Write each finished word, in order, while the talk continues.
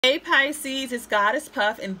Hey Pisces, it's Goddess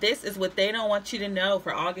Puff, and this is what they don't want you to know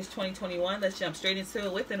for August 2021. Let's jump straight into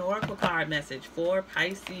it with an oracle card message for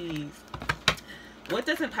Pisces. What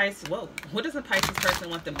doesn't Pisces person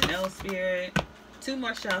want them to know, Spirit? Two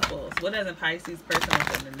more shuffles. What doesn't Pisces person want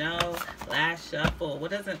them to know? Last shuffle. What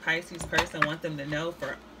doesn't Pisces person want them to know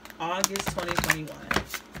for August 2021?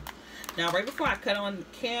 Now, right before I cut on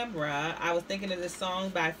camera, I was thinking of this song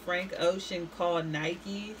by Frank Ocean called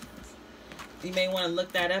Nike. You may want to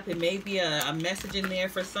look that up. It may be a message in there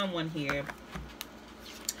for someone here.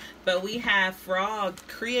 But we have frog,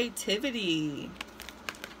 creativity.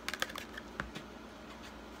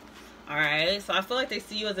 Alright, so I feel like they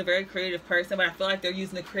see you as a very creative person, but I feel like they're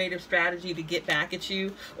using a creative strategy to get back at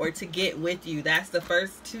you or to get with you. That's the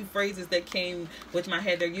first two phrases that came with my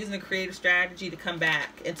head. They're using a creative strategy to come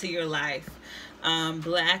back into your life.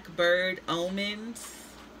 Blackbird omens.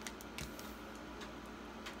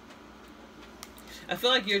 I feel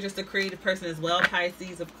like you're just a creative person as well,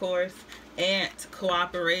 Pisces, of course. Ant,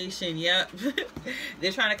 cooperation, yep.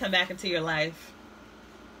 They're trying to come back into your life.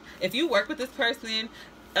 If you work with this person,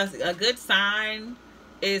 a good sign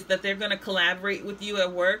is that they're going to collaborate with you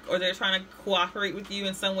at work, or they're trying to cooperate with you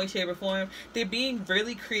in some way, shape, or form. They're being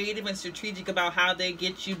really creative and strategic about how they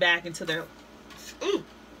get you back into their,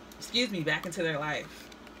 back into their life.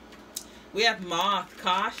 We have moth,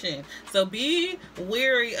 caution. So be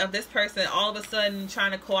wary of this person all of a sudden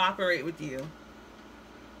trying to cooperate with you.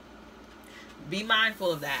 Be mindful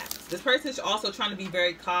of that. This person is also trying to be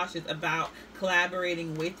very cautious about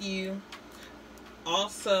collaborating with you.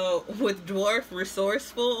 Also, with dwarf,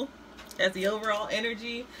 resourceful as the overall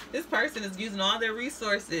energy. This person is using all their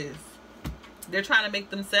resources. They're trying to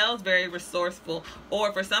make themselves very resourceful.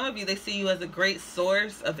 Or for some of you, they see you as a great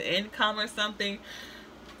source of income or something.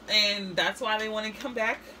 And that's why they want to come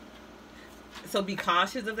back. So be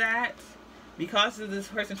cautious of that. Be cautious of this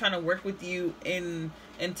person trying to work with you in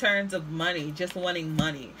terms of money, just wanting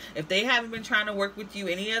money. If they haven't been trying to work with you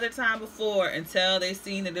any other time before until they've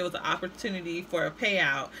seen that there was an opportunity for a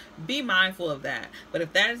payout, be mindful of that. But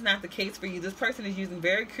if that is not the case for you, this person is using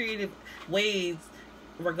very creative ways,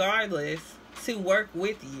 regardless, to work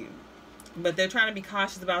with you. But they're trying to be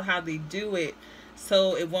cautious about how they do it,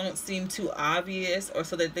 so it won't seem too obvious, or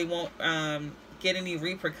so that they won't get any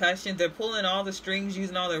repercussions. They're pulling all the strings,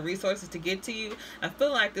 using all their resources to get to you. I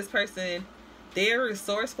feel like this person, they're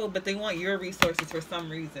resourceful, but they want your resources for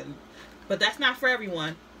some reason. But that's not for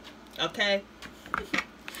everyone, okay? But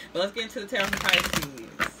let's get into the Tarot for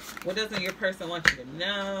Pisces. What doesn't your person want you to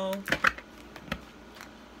know?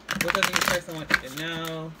 What doesn't your person want you to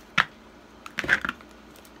know?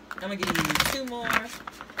 I'm going to give you two more.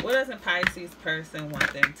 What doesn't Pisces person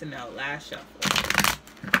want them to know? Last shuffle.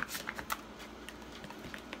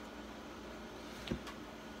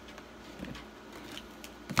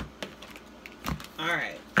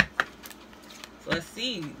 Alright. So let's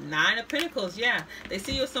see. Nine of Pentacles. Yeah. They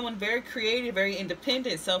see you as someone very creative, very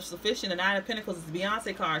independent, self-sufficient. The Nine of Pentacles is the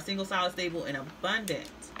Beyonce card. Single, solid, stable, and abundant.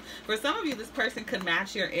 For some of you, this person could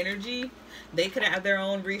match your energy. They could have their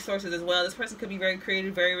own resources as well. This person could be very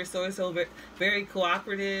creative, very resourceful, very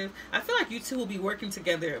cooperative. I feel like you two will be working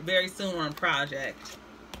together very soon on a project.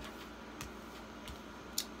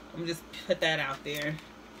 Let me just put that out there.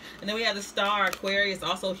 And then we have the Star, Aquarius,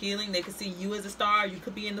 also healing. They could see you as a star. You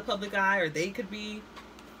could be in the public eye, or they could be.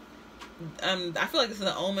 I feel like this is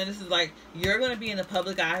an omen. This is like you're going to be in the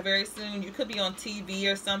public eye very soon. You could be on TV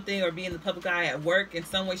or something, or be in the public eye at work in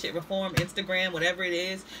some way, shape, or form, Instagram, whatever it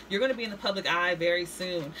is. You're going to be in the public eye very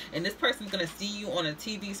soon. And this person's going to see you on a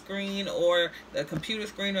TV screen or a computer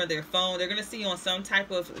screen or their phone. They're going to see you on some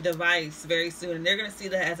type of device very soon. And they're going to see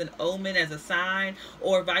that as an omen, as a sign,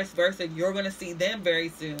 or vice versa. You're going to see them very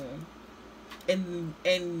soon.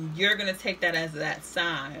 And you're going to take that as that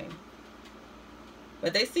sign.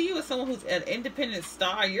 But they see you as someone who's an independent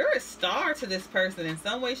star. You're a star to this person in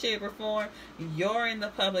some way, shape, or form. You're in the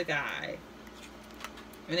public eye.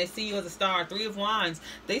 And they see you as a star. Three of Wands.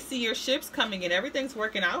 They see your ships coming in. Everything's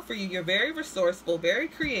working out for you. You're very resourceful, very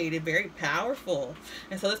creative, very powerful.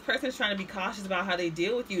 And so this person is trying to be cautious about how they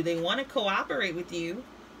deal with you. They want to cooperate with you.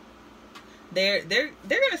 They're going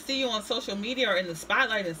to see you on social media or in the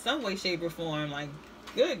spotlight in some way, shape, or form. Like,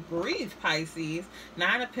 good grief, Pisces.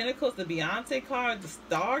 Nine of Pentacles, the Beyonce card, the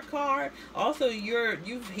Star card. Also,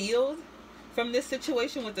 you've healed from this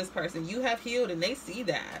situation with this person. You have healed, and they see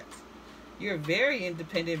that. You're very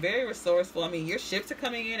independent, very resourceful. I mean, your ships are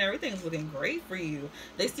coming in. Everything's looking great for you.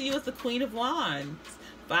 They see you as the Queen of Wands.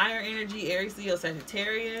 Fire energy, Aries, Leo,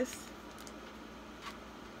 Sagittarius.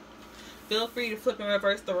 Feel free to flip and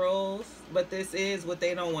reverse the roles, but this is what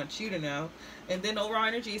they don't want you to know. And then overall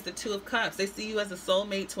energy is the Two of Cups. They see you as a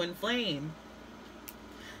soulmate twin flame.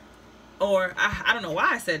 Or, I don't know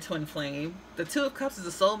why I said twin flame. The Two of Cups is a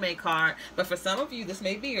soulmate card, but for some of you, this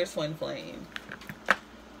may be your twin flame.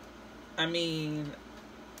 I mean,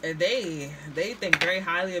 they think very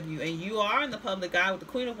highly of you, and you are in the public eye with the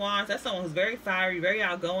Queen of Wands. That's someone who's very fiery, very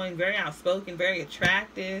outgoing, very outspoken, very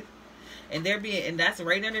attractive. And that's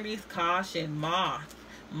right underneath caution,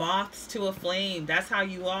 moths to a flame. That's how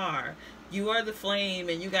you are. You are the flame,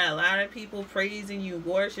 and you got a lot of people praising you,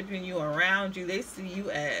 worshiping you around you. They see you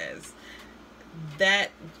as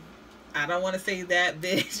that. I don't want to say that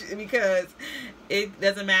bitch because it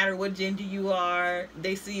doesn't matter what gender you are.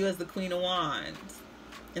 They see you as the Queen of Wands.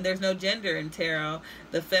 And there's no gender in tarot.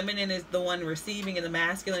 The feminine is the one receiving, and the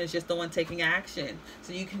masculine is just the one taking action.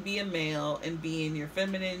 So you can be a male and be in your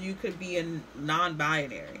feminine. You could be a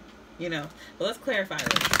non-binary, you know. But let's clarify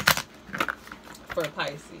this for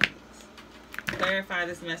Pisces. Clarify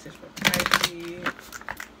this message for Pisces.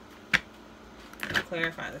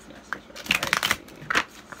 Clarify this message for Pisces.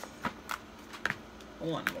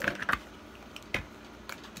 One more.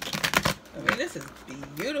 I mean, this is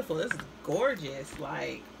beautiful. This is gorgeous.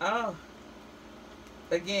 Like, oh.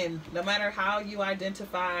 Again, no matter how you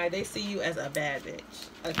identify, they see you as a bad bitch.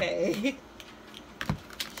 Okay?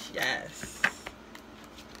 Yes.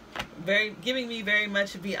 Giving me very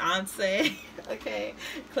much Beyonce. Okay?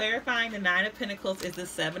 Clarifying the Nine of Pentacles is the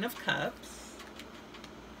Seven of Cups.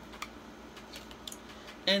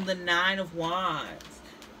 And the Nine of Wands.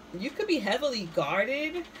 You could be heavily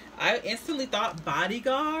guarded. I instantly thought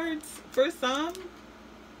bodyguards for some.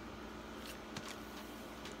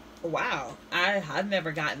 Wow. I've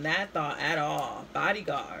never gotten that thought at all.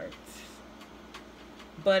 Bodyguards.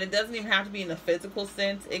 But it doesn't even have to be in the physical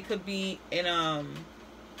sense. It could be in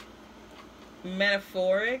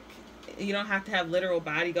metaphoric. You don't have to have literal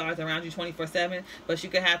bodyguards around you 24/7, but you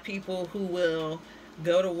could have people who will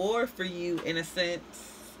go to war for you in a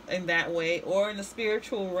sense, in that way, or in the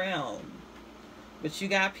spiritual realm. But you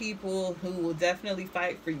got people who will definitely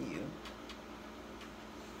fight for you.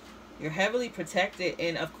 You're heavily protected,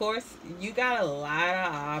 and of course you got a lot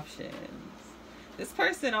of options. This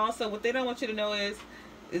person also, what they don't want you to know is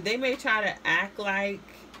they may try to act like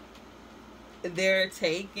they're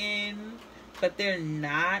taken, but they're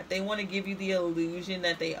not. They want to give you the illusion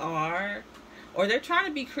that they are, or they're trying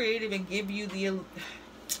to be creative and give you the,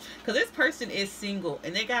 because this person is single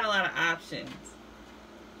and they got a lot of options,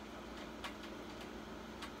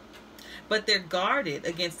 but they're guarded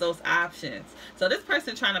against those options. So this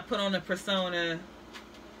person trying to put on a persona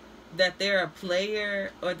that they're a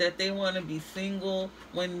player or that they want to be single,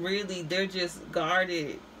 when really they're just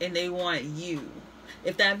guarded and they want you,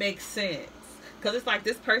 if that makes sense. Because it's like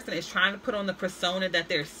this person is trying to put on the persona that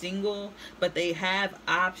they're single, but they have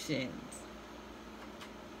options.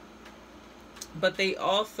 But they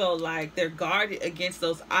also, like, they're guarded against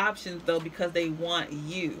those options, though, because they want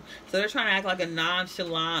you. So they're trying to act like a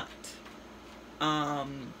nonchalant,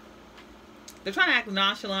 they're trying to act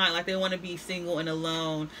nonchalant, like they want to be single and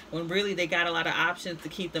alone, when really they got a lot of options to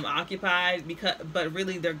keep them occupied, but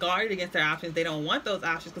really they're guarded against their options. They don't want those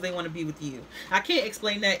options because they want to be with you. I can't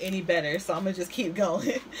explain that any better, so I'm going to just keep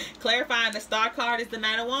going. Clarifying the Star card is the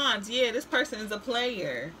Nine of Wands. Yeah, this person is a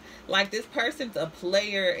player. Like, this person's a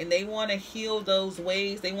player, and they want to heal those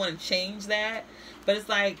ways. They want to change that. But it's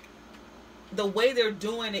like, the way they're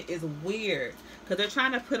doing it is weird. Because they're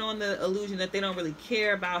trying to put on the illusion that they don't really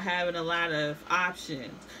care about having a lot of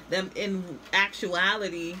options. Them, in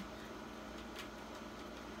actuality,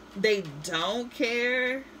 they don't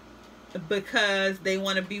care because they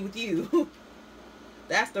want to be with you.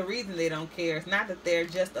 That's the reason they don't care. It's not that they're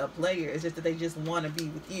just a player. It's just that they just want to be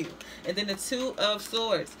with you. And then the Two of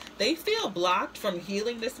Swords. They feel blocked from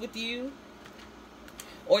healing this with you.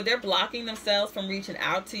 Or they're blocking themselves from reaching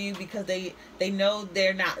out to you because they know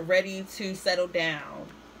they're not ready to settle down.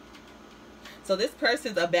 So this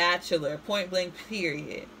person's a bachelor, point blank,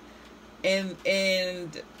 period. And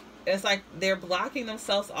it's like they're blocking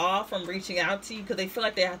themselves off from reaching out to you because they feel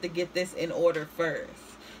like they have to get this in order first.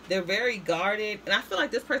 They're very guarded. And I feel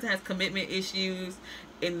like this person has commitment issues,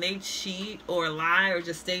 and they cheat or lie or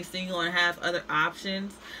just stay single and have other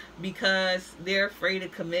options because they're afraid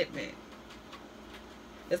of commitment.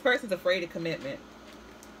 This person's afraid of commitment.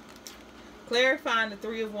 Clarifying the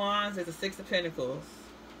Three of Wands is the Six of Pentacles.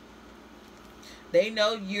 They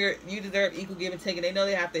know you deserve equal give and take, and they know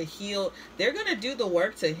they have to heal. They're going to do the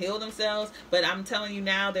work to heal themselves, but I'm telling you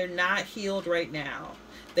now, they're not healed right now.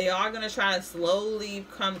 They are going to try to slowly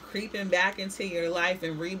come creeping back into your life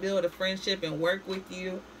and rebuild a friendship and work with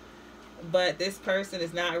you. but this person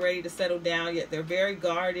is not ready to settle down yet. They're very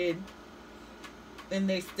guarded, and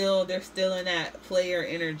they're still in that player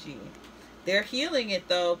energy. They're healing it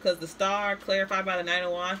though, because the star clarified by the Nine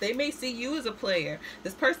of Wands, they may see you as a player.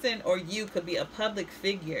 This person or you could be a public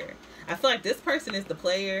figure. I feel like this person is the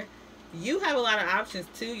player. You have a lot of options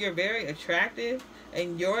too. You're very attractive,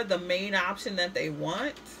 and you're the main option that they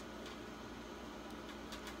want.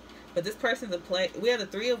 But this person's a play. We have the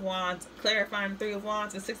Three of Wands, clarifying the Three of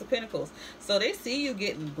Wands and Six of Pentacles. So they see you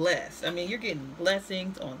getting blessed. I mean, you're getting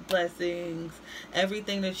blessings on blessings.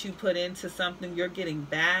 Everything that you put into something, you're getting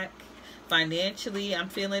back. Financially, I'm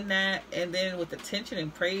feeling that. And then with attention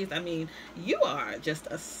and praise, I mean, you are just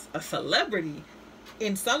a celebrity.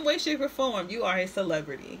 In some way, shape, or form, you are a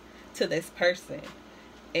celebrity to this person.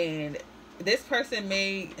 And this person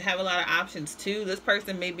may have a lot of options too. This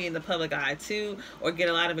person may be in the public eye too, or get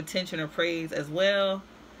a lot of attention or praise as well.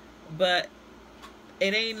 But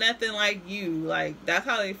it ain't nothing like you. Like, that's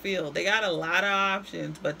how they feel. They got a lot of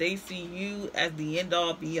options, but they see you as the end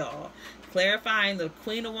all be all. Clarifying the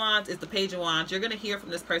Queen of Wands is the Page of Wands. You're going to hear from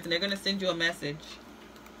this person. They're going to send you a message.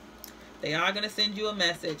 They are going to send you a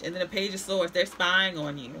message. And then the Page of Swords, they're spying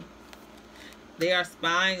on you. They are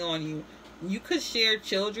spying on you. You could share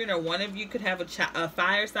children, or one of you could have a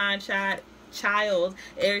fire sign child,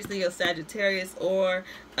 Aries, Leo, Sagittarius, or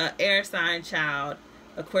an air sign child,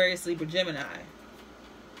 Aquarius, Libra, Gemini.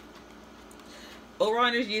 Overall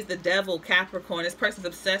energy is the Devil, Capricorn. This person's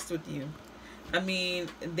obsessed with you. I mean,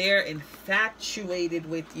 they're infatuated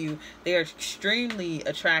with you. They're extremely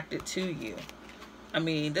attracted to you. I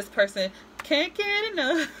mean, this person can't get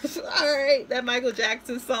enough. All right, that Michael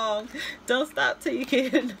Jackson song, Don't Stop Till You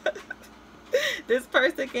Get Enough. This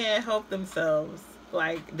person can't help themselves.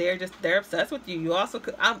 Like, they're obsessed with you. You also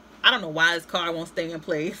could, I don't know why this card won't stay in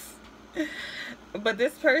place. But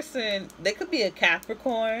this person, they could be a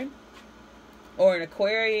Capricorn or an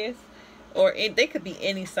Aquarius, or they could be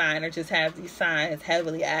any sign, or just have these signs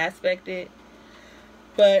heavily aspected.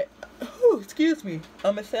 But, excuse me,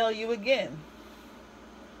 I'm going to tell you again.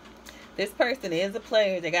 This person is a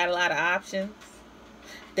player. They got a lot of options.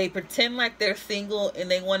 They pretend like they're single and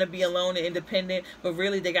they want to be alone and independent, but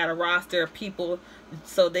really they got a roster of people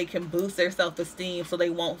so they can boost their self-esteem so they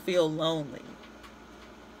won't feel lonely.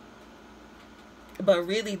 But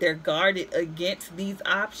really they're guarded against these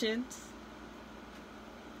options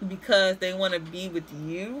because they want to be with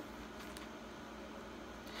you.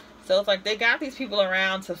 So it's like they got these people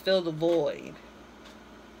around to fill the void.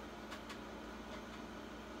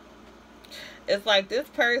 It's like this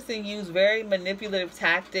person used very manipulative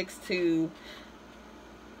tactics to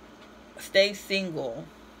stay single.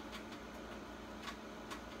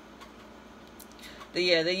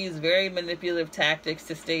 Yeah, they use very manipulative tactics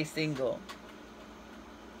to stay single.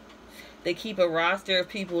 They keep a roster of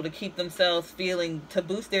people to keep themselves feeling, to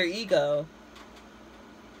boost their ego.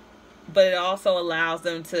 But it also allows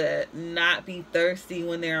them to not be thirsty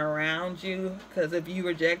when they're around you. Because if you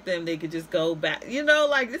reject them, they could just go back. You know,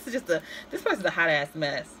 like, this person's a hot ass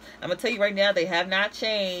mess. I'm going to tell you right now, they have not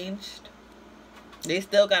changed. They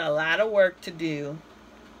still got a lot of work to do.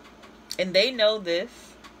 And they know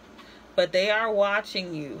this. But they are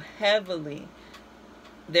watching you heavily.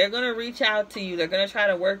 They're going to reach out to you. They're going to try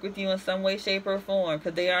to work with you in some way, shape, or form.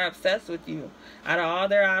 Because they are obsessed with you. Out of all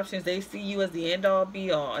their options, they see you as the end-all,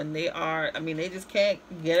 be-all. And they are, I mean, they just can't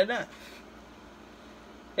get enough.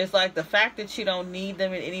 It's like the fact that you don't need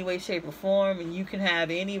them in any way, shape, or form. And you can have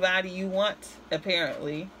anybody you want,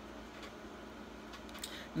 apparently.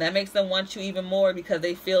 And that makes them want you even more because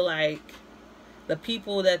they feel like the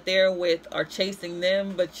people that they're with are chasing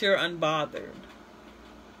them, but you're unbothered.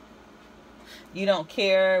 You don't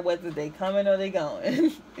care whether they coming or they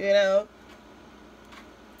going, you know.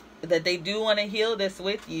 That they do want to heal this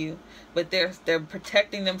with you, but they're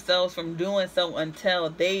protecting themselves from doing so until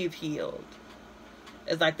they've healed.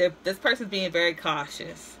 It's like this person's being very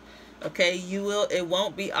cautious. Okay, it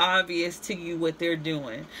won't be obvious to you what they're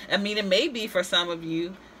doing. I mean, it may be for some of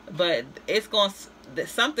you, but it's going to,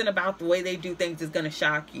 something about the way they do things is going to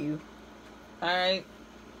shock you. All right.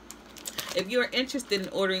 If you are interested in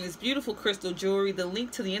ordering this beautiful crystal jewelry, the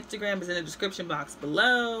link to the Instagram is in the description box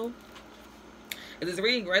below. If this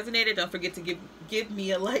reading resonated, don't forget to give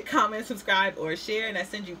me a like, comment, subscribe, or share. And I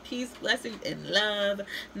send you peace, blessings, and love.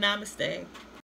 Namaste.